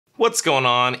What's going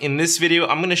on? In this video,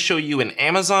 I'm going to show you an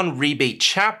Amazon rebate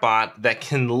chatbot that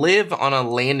can live on a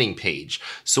landing page.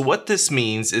 So what this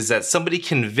means is that somebody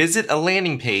can visit a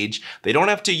landing page, they don't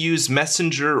have to use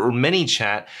Messenger or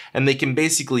ManyChat, and they can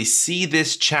basically see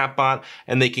this chatbot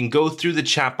and they can go through the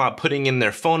chatbot putting in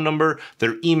their phone number,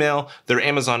 their email, their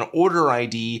Amazon order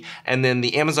ID, and then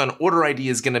the Amazon order ID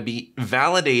is going to be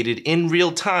validated in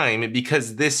real time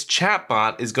because this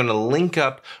chatbot is going to link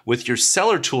up with your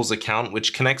Seller.Tools account,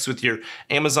 which connects with your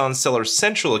Amazon Seller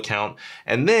Central account.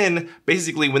 And then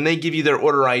basically when they give you their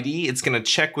order ID, it's going to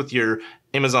check with your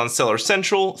Amazon Seller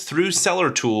Central through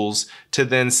Seller.Tools to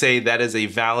then say that is a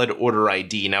valid order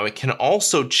ID. Now it can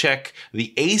also check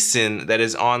the ASIN that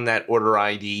is on that order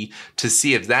ID to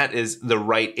see if that is the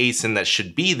right ASIN that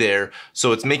should be there.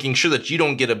 So it's making sure that you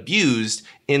don't get abused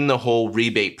in the whole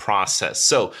rebate process.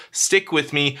 So stick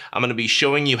with me. I'm going to be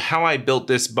showing you how I built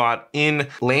this bot in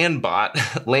Landbot,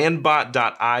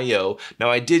 landbot.io.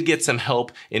 Now I did get some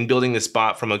help in building this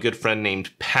bot from a good friend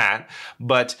named Pat,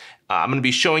 but I'm going to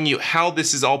be showing you how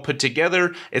this is all put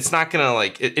together. It's not going to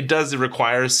it does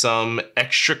require some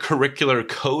extracurricular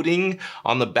coding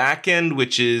on the back end,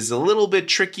 which is a little bit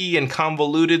tricky and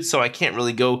convoluted, so I can't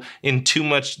really go in too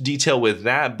much detail with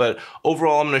that. But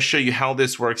overall, I'm going to show you how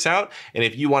this works out. And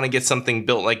if you want to get something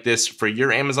built like this for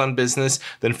your Amazon business,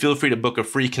 then feel free to book a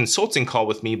free consulting call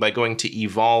with me by going to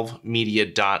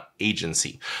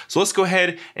evolvemedia.agency. So let's go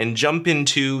ahead and jump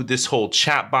into this whole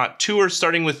chatbot tour,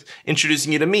 starting with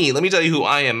introducing you to me. Let me tell you who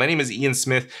I am. My name is Ian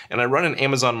Smith, and I run an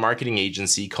Amazon marketing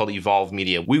agency called Evolve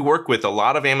Media. We work with a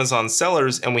lot of Amazon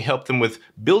sellers, and we help them with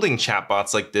building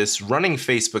chatbots like this, running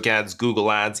Facebook ads,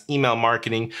 Google ads, email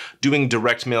marketing, doing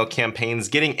direct mail campaigns,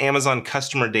 getting Amazon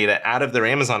customer data out of their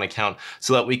Amazon account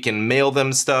so that we can mail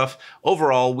them stuff.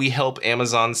 Overall, we help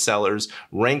Amazon sellers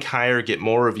rank higher, get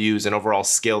more reviews, and overall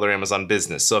scale their Amazon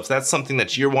business. So if that's something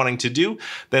that you're wanting to do,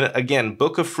 then again,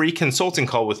 book a free consulting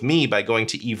call with me by going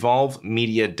to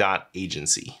evolvemedia.agency.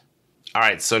 All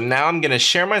right, so now I'm gonna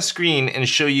share my screen and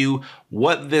show you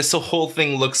what this whole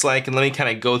thing looks like, and let me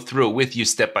kind of go through it with you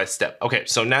step by step. Okay,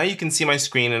 so now you can see my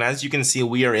screen, and as you can see,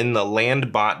 we are in the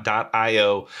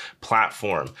landbot.io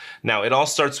platform. Now, it all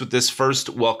starts with this first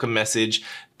welcome message.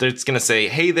 It's gonna say,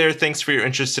 hey there, thanks for your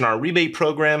interest in our rebate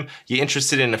program. You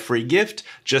interested in a free gift?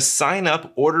 Just sign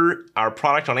up, order our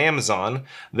product on Amazon,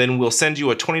 then we'll send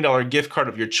you a $20 gift card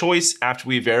of your choice after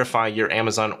we verify your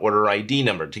Amazon order ID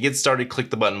number. To get started, click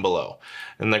the button below.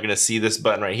 And they're gonna see this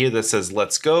button right here that says,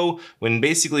 let's go. When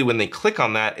they click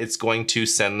on that, it's going to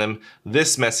send them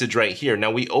this message right here. Now,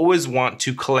 we always want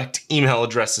to collect email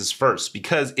addresses first,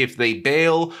 because if they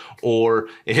bail or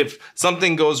if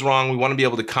something goes wrong, we wanna be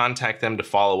able to contact them to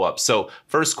follow up. So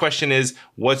first question is,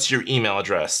 what's your email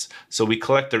address? So we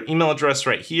collect their email address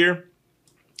right here.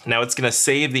 Now it's gonna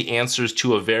save the answers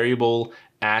to a variable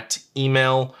at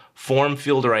email form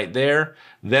field right there.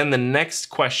 Then the next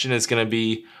question is gonna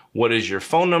be, what is your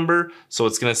phone number? So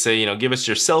it's gonna say, give us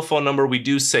your cell phone number. We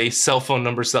do say cell phone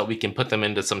number so that we can put them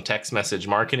into some text message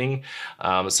marketing.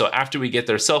 So after we get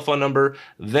their cell phone number,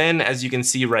 then as you can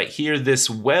see right here, this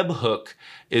webhook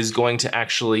is going to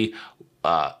actually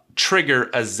trigger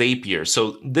a Zapier.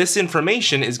 So this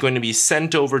information is going to be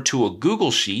sent over to a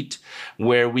Google Sheet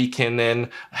where we can then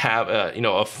have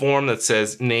a form that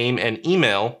says name and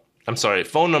email,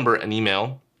 phone number and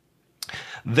email.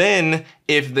 Then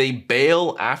if they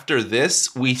bail after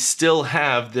this, we still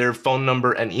have their phone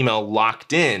number and email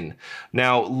locked in.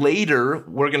 Now later,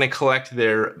 we're gonna collect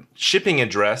their shipping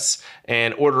address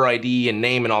and order ID and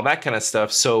name and all that kind of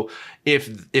stuff. So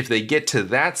if they get to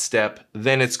that step,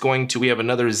 then we have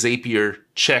another Zapier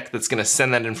check that's gonna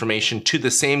send that information to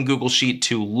the same Google Sheet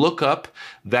to look up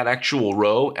that actual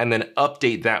row and then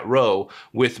update that row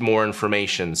with more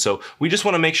information. So we just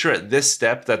wanna make sure at this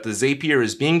step that the Zapier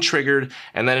is being triggered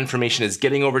and that information is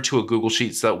getting over to a Google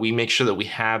Sheet so that we make sure that we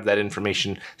have that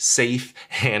information safe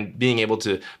and being able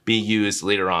to be used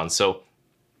later on. So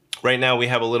right now we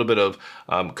have a little bit of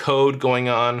code going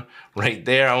on right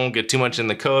there. I won't get too much in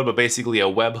the code, but basically a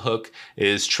webhook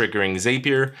is triggering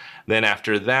Zapier. Then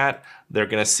after that, they're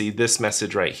gonna see this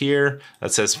message right here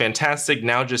that says, fantastic,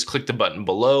 now just click the button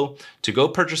below to go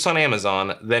purchase on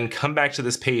Amazon, then come back to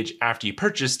this page after you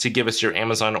purchase to give us your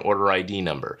Amazon order ID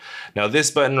number. Now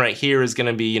this button right here is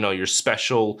gonna be, your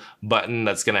special button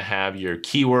that's gonna have your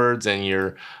keywords and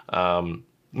your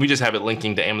we just have it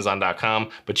linking to Amazon.com,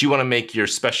 but you want to make your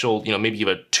special, maybe you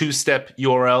have a 2-step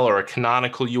URL or a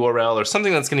canonical URL or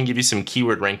something that's going to give you some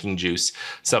keyword ranking juice,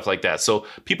 stuff like that. So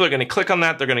people are going to click on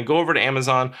that. They're going to go over to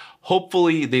Amazon.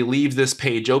 Hopefully they leave this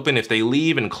page open. If they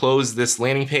leave and close this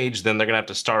landing page, then they're going to have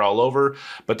to start all over.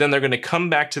 But then they're going to come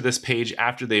back to this page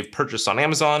after they've purchased on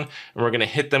Amazon, and we're going to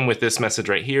hit them with this message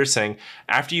right here saying,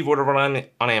 after you've ordered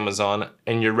on Amazon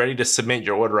and you're ready to submit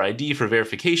your order ID for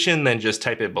verification, then just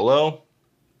type it below.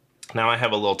 Now I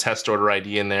have a little test order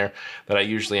ID in there that I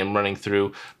usually am running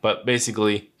through, but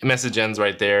basically message ends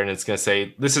right there, and it's gonna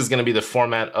say, this is gonna be the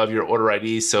format of your order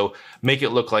ID, so make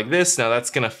it look like this. Now that's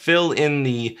gonna fill in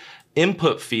the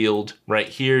input field right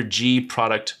here, G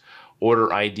product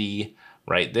order ID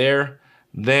right there.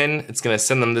 Then it's gonna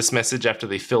send them this message after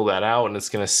they fill that out, and it's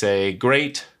gonna say,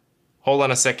 great, hold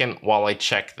on a second while I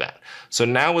check that. So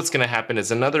now what's gonna happen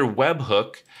is another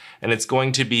webhook, and it's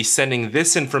going to be sending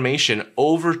this information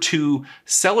over to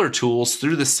Seller.Tools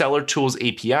through the Seller.Tools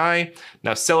API.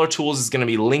 Now Seller.Tools is going to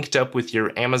be linked up with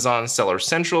your Amazon Seller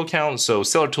Central account. So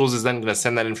Seller.Tools is then going to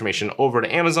send that information over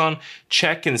to Amazon,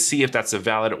 check and see if that's a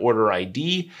valid order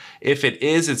ID. If it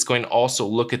is, it's going to also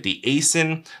look at the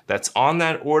ASIN that's on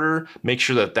that order, make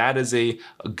sure that that is a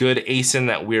good ASIN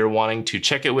that we're wanting to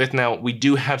check it with. Now we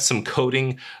do have some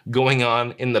coding going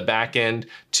on in the back end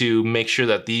to make sure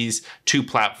that these 2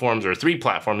 platforms or 3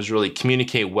 platforms really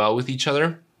communicate well with each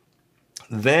other.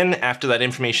 Then after that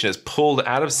information is pulled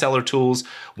out of Seller.Tools,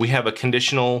 we have a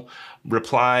conditional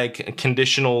reply,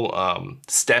 conditional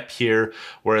step here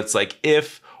where it's like,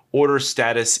 if order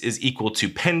status is equal to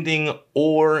pending,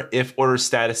 or if order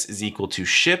status is equal to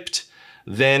shipped,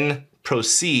 then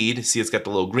proceed. See, it's got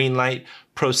the little green light.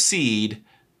 Proceed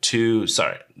to,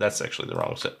 sorry, that's actually the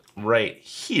wrong step. Right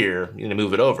here, you're gonna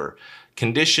move it over.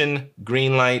 Condition,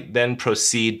 green light, then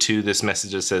proceed to this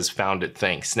message that says found it,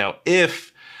 thanks. Now,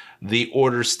 if the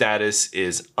order status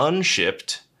is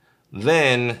unshipped,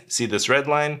 then see this red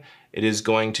line? It is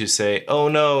going to say, oh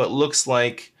no, it looks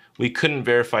like we couldn't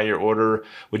verify your order.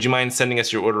 Would you mind sending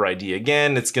us your order ID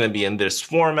again? It's gonna be in this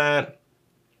format.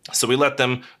 So we let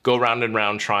them go round and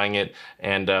round trying it,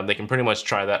 and they can pretty much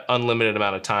try that unlimited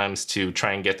amount of times to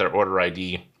try and get their order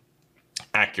ID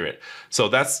accurate. So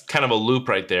that's kind of a loop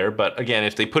right there. But again,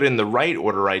 if they put in the right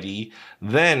order ID,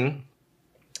 then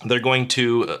they're going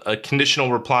to, a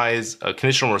conditional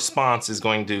response is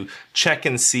going to check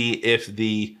and see if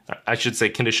the, I should say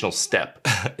conditional step,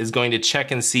 is going to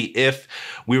check and see if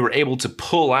we were able to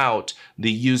pull out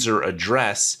the user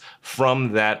address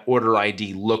from that order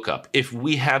ID lookup. If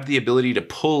we have the ability to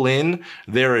pull in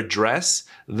their address,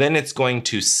 then it's going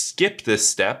to skip this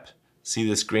step. See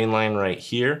this green line right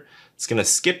here? It's gonna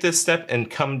skip this step and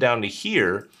come down to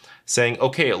here saying,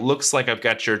 okay, it looks like I've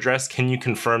got your address. Can you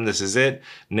confirm this is it?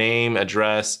 Name,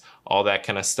 address, all that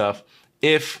kind of stuff.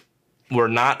 If we're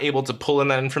not able to pull in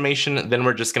that information, then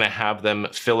we're just gonna have them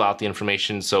fill out the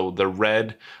information. So the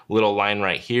red little line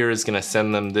right here is gonna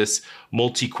send them this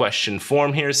multi-question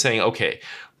form here saying, okay,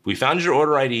 we found your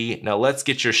order ID. Now let's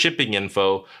get your shipping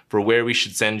info for where we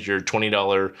should send your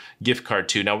 $20 gift card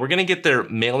to. Now we're gonna get their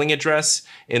mailing address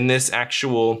in this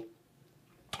actual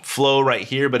flow right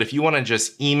here, but if you want to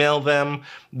just email them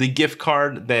the gift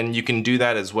card, then you can do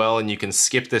that as well, and you can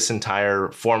skip this entire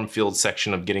form field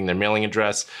section of getting their mailing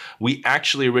address. We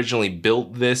actually originally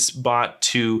built this bot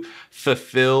to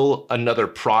fulfill another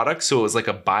product, so it was like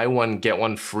a buy one get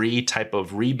one free type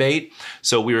of rebate.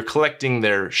 So we were collecting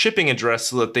their shipping address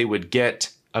so that they would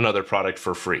get another product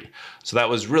for free. So that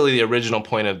was really the original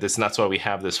point of this, and that's why we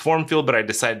have this form field, but I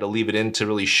decided to leave it in to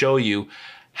really show you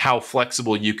how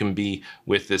flexible you can be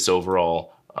with this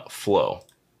overall flow.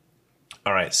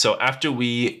 All right, so after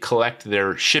we collect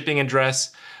their shipping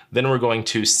address, then we're going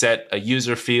to set a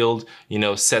user field,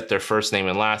 set their first name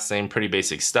and last name, pretty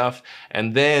basic stuff.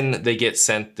 And then they get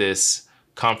sent this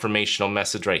confirmational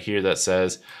message right here that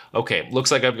says, okay,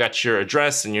 looks like I've got your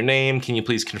address and your name. Can you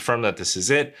please confirm that this is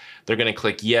it? They're gonna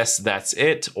click yes, that's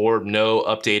it, or no,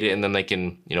 update it, and then they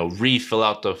can refill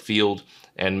out the field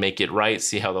and make it right.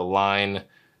 See how the line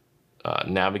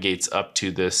navigates up to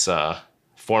this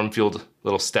form field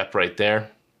little step right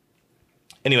there.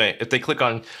 Anyway, if they click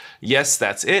on yes,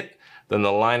 that's it, then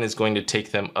the line is going to take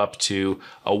them up to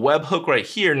a webhook right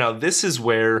here. Now this is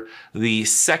where the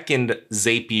second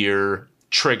Zapier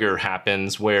trigger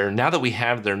happens, where now that we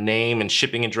have their name and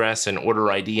shipping address and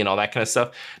order ID and all that kind of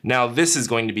stuff, now this is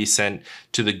going to be sent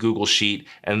to the Google Sheet.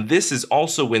 And this is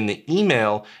also when the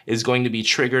email is going to be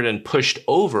triggered and pushed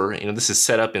over. This is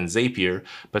set up in Zapier,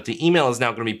 but the email is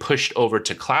now going to be pushed over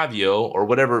to Klaviyo or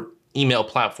whatever email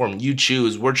platform you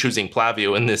choose. We're choosing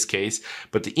Klaviyo in this case,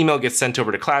 but the email gets sent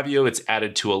over to Klaviyo. It's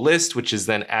added to a list, which is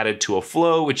then added to a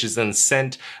flow, which is then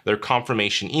sent their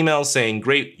confirmation email saying,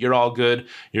 great, you're all good.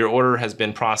 Your order has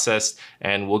been processed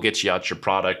and we'll get you out your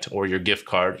product or your gift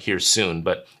card here soon.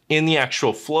 But in the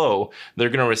actual flow, they're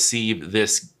going to receive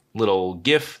this little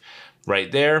GIF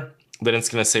right there. Then it's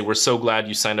going to say, we're so glad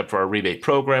you signed up for our rebate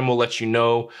program. We'll let you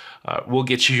know. We'll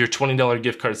get you your $20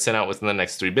 gift card sent out within the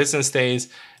next 3 business days.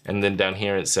 And then down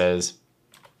here it says,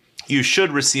 you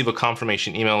should receive a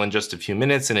confirmation email in just a few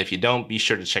minutes. And if you don't, be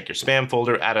sure to check your spam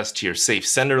folder, add us to your safe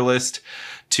sender list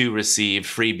to receive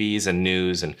freebies and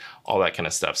news and all that kind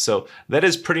of stuff. So that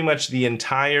is pretty much the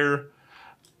entire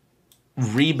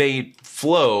rebate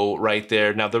flow right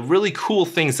there. Now, the really cool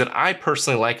things that I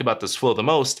personally like about this flow the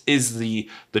most is the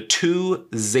 2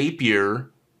 Zapier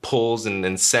pulls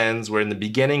and sends, where in the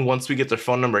beginning, once we get their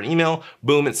phone number and email,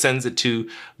 boom, it sends it to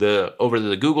over to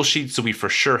the Google Sheet. So we for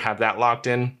sure have that locked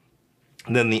in.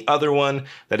 And then the other one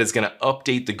that is going to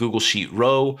update the Google Sheet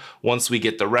row once we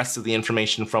get the rest of the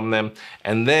information from them.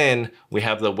 And then we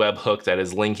have the webhook that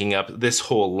is linking up this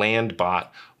whole land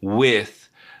bot with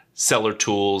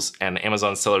Seller.Tools and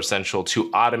Amazon Seller Central to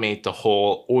automate the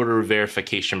whole order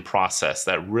verification process.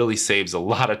 That really saves a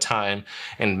lot of time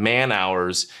and man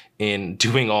hours in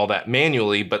doing all that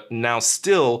manually, but now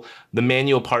still the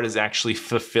manual part is actually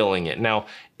fulfilling it. Now,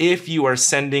 if you are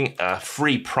sending a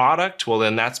free product, well,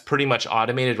 then that's pretty much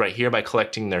automated right here by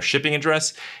collecting their shipping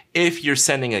address. If you're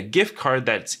sending a gift card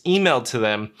that's emailed to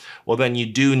them, well, then you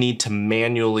do need to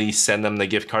manually send them the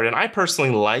gift card. And I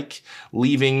personally like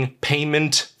leaving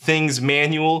payment things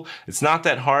manual. It's not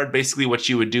that hard. Basically, what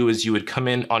you would do is you would come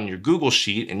in on your Google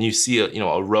Sheet and you see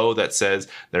a row that says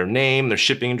their name, their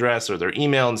shipping address, or their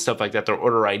email and stuff like that, their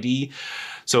order ID.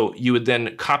 So you would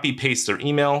then copy paste their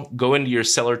email, go into your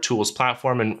Seller.Tools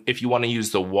platform. And if you want to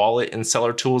use the wallet in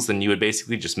Seller.Tools, then you would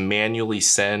basically just manually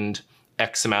send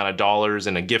X amount of dollars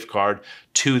in a gift card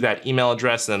to that email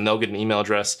address. And then they'll get an email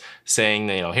address saying,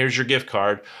 here's your gift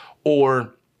card.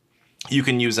 Or you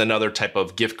can use another type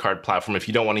of gift card platform. If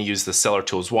you don't want to use the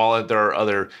Seller.Tools wallet, there are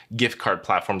other gift card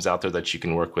platforms out there that you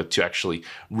can work with to actually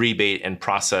rebate and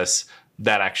process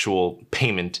that actual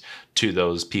payment to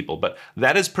those people. But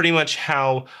that is pretty much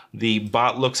how the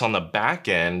bot looks on the back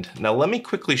end. Now, let me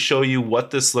quickly show you what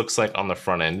this looks like on the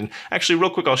front end. And actually, real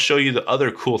quick, I'll show you the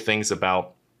other cool things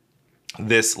about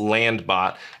this land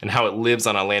bot and how it lives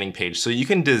on a landing page. So you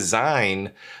can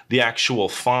design the actual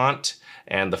font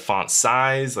and the font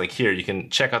size. Like here, you can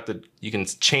check out you can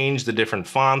change the different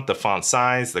font, the font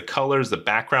size, the colors, the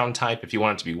background type, if you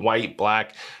want it to be white,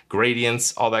 black,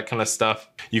 gradients, all that kind of stuff.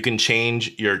 You can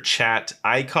change your chat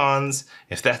icons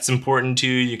if that's important to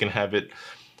you. You can have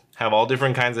all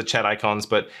different kinds of chat icons.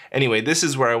 But anyway, this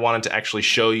is where I wanted to actually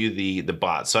show you the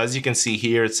bot. So as you can see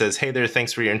here, it says, hey there,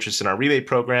 thanks for your interest in our rebate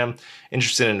program,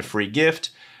 interested in a free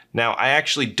gift. Now, I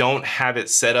actually don't have it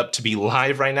set up to be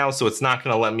live right now, so it's not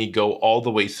gonna let me go all the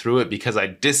way through it because I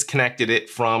disconnected it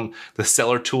from the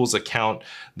Seller.Tools account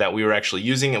that we were actually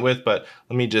using it with. But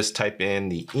let me just type in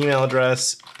the email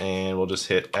address and we'll just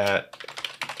hit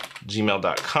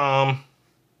 @gmail.com.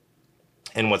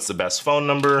 And what's the best phone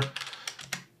number?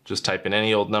 Just type in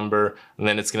any old number, and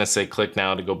then it's gonna say click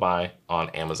now to go buy on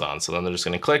Amazon. So then they're just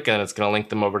gonna click and it's gonna link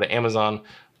them over to Amazon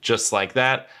just like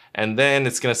that. And then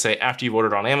it's gonna say, after you've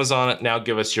ordered on Amazon, now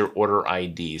give us your order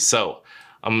ID. So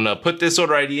I'm gonna put this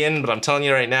order ID in, but I'm telling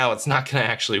you right now, it's not gonna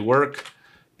actually work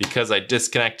because I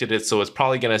disconnected it. So it's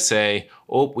probably gonna say,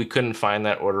 oh, we couldn't find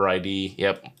that order ID.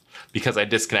 Yep, because I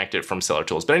disconnected it from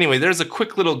Seller.Tools. But anyway, there's a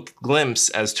quick little glimpse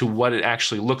as to what it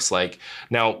actually looks like.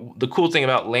 Now, the cool thing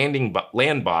about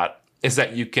LandBot is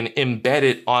that you can embed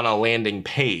it on a landing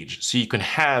page. So you can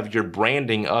have your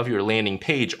branding of your landing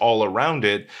page all around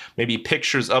it, maybe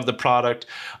pictures of the product.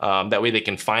 That way they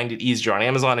can find it easier on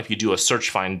Amazon if you do a search,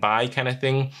 find, buy kind of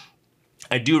thing.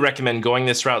 I do recommend going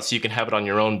this route so you can have it on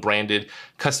your own branded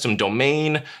custom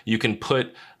domain. You can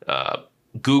put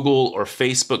Google or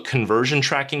Facebook conversion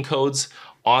tracking codes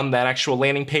on that actual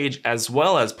landing page, as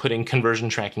well as putting conversion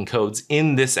tracking codes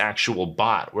in this actual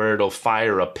bot where it'll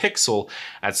fire a pixel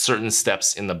at certain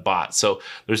steps in the bot. So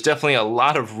there's definitely a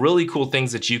lot of really cool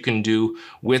things that you can do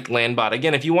with LandBot.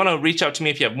 Again, if you want to reach out to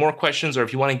me, if you have more questions, or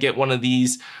if you want to get one of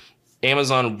these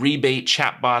Amazon rebate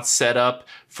chatbots set up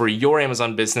for your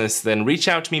Amazon business, then reach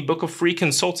out to me, book a free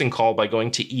consulting call by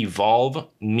going to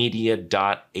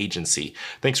evolvemedia.agency.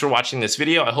 Thanks for watching this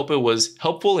video. I hope it was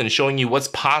helpful in showing you what's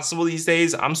possible these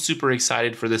days. I'm super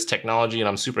excited for this technology and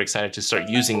I'm super excited to start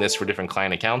using this for different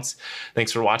client accounts.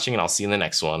 Thanks for watching and I'll see you in the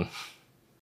next one.